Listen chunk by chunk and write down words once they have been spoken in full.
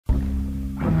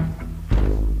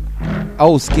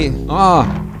Oaski.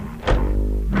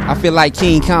 I feel like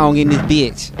King Kong in this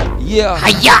bitch. Yeah.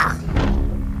 Hiya!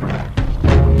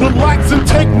 Relax and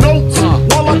take notes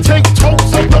while I take totes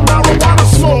of the marijuana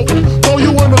smoke. Throw you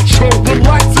in a choke.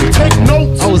 Relax and take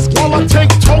notes while I take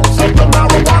totes of the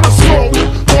marijuana smoke.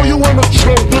 Throw you in a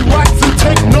choke. Relax and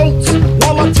take notes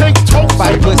while I take totes.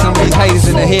 About to put some of these haters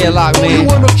in the headlock, man. Throw you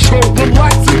in a choke.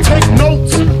 Relax and take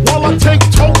notes while I take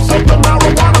totes of the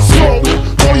marijuana smoke.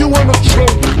 Throw you in a choke.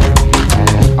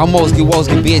 I'm Oaski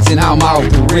Whoaski, bitch, and I'm off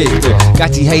the Richter.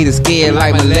 Got you haters scared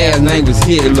like my last name was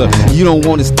Hitler. You don't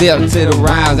wanna step to the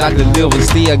rhymes I deliver.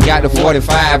 Still got the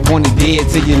 45 pointed dead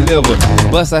to your liver.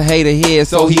 Bust a hater head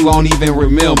so he won't even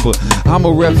remember. I'm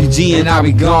a refugee and I'll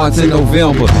be gone to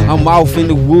November. I'm off in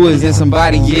the woods and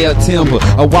somebody yell timber.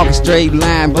 I walk a straight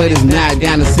line, but it's not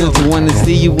down the center. Wanna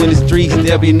see you in the streets,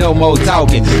 there'll be no more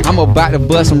talking. I'm about to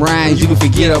bust some rhymes, you can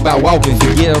forget about walking,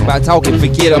 forget about talking,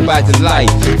 forget about your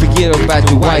life, forget about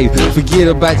your wife, forget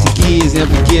about your kids, and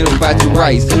forget about your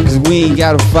rights. Cause we ain't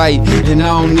gotta fight, and I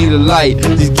don't need a light.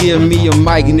 Just give me a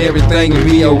mic and everything will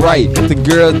be alright. If the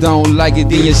girl don't like it,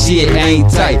 then your shit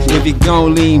ain't tight. If you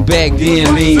gon' lean back,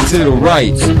 then lean to the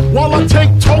right. While I take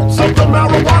totes of the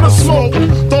marijuana smoke,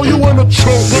 throw you in a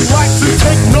choke. Relax and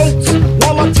take notes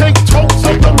while I take totes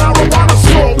of the marijuana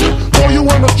smoke. Throw you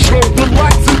in a choke.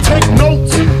 Relax and take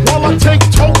notes while I take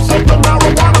totes of the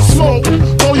marijuana smoke.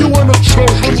 Throw you in a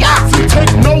choke. Relax and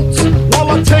take notes while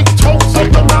I take totes of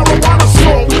the marijuana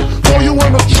smoke. Throw you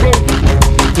in a choke.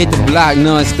 Hit the block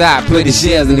non-stop, put the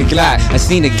shells in the Glock. I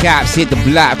seen the cops hit the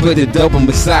block, put the dope on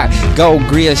my sock. Gold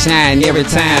grill shine every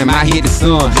time I hit the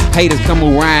sun. Haters come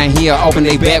around here, open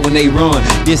they back when they run.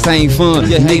 This ain't fun,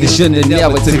 niggas shouldn't have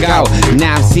never took out.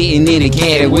 Now I'm sitting in the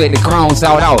caddy with the chrome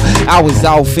sawed out. I was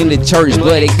off in the church,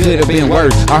 but it could have been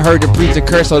worse. I heard the preacher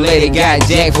curse, so lady got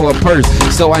jacked for a purse.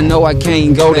 So I know I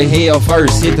can't go to hell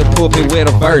first. Hit the pulpit with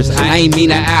a verse, I ain't mean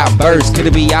to outburst. Could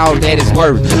it be all that it's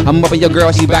worth? I'm up in your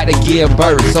girl, she about to give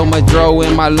birth. So much dro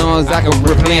in my lungs, I can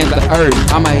replant the earth.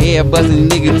 I'm a head busting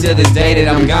nigga till the day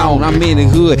that I'm gone. I'm in the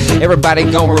hood, everybody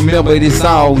gon' remember this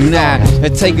song now. Now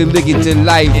take a look at your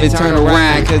life and turn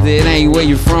around, cause it ain't where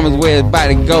you from, it's where it's about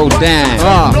to go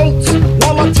down. Notes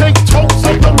while I take totes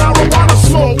of the marijuana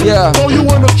smoke. Yeah. Throw you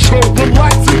in a choke.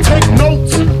 Relax and take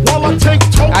notes while I take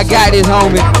totes. I got this,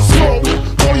 homie.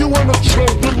 Throw you in a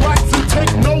choke.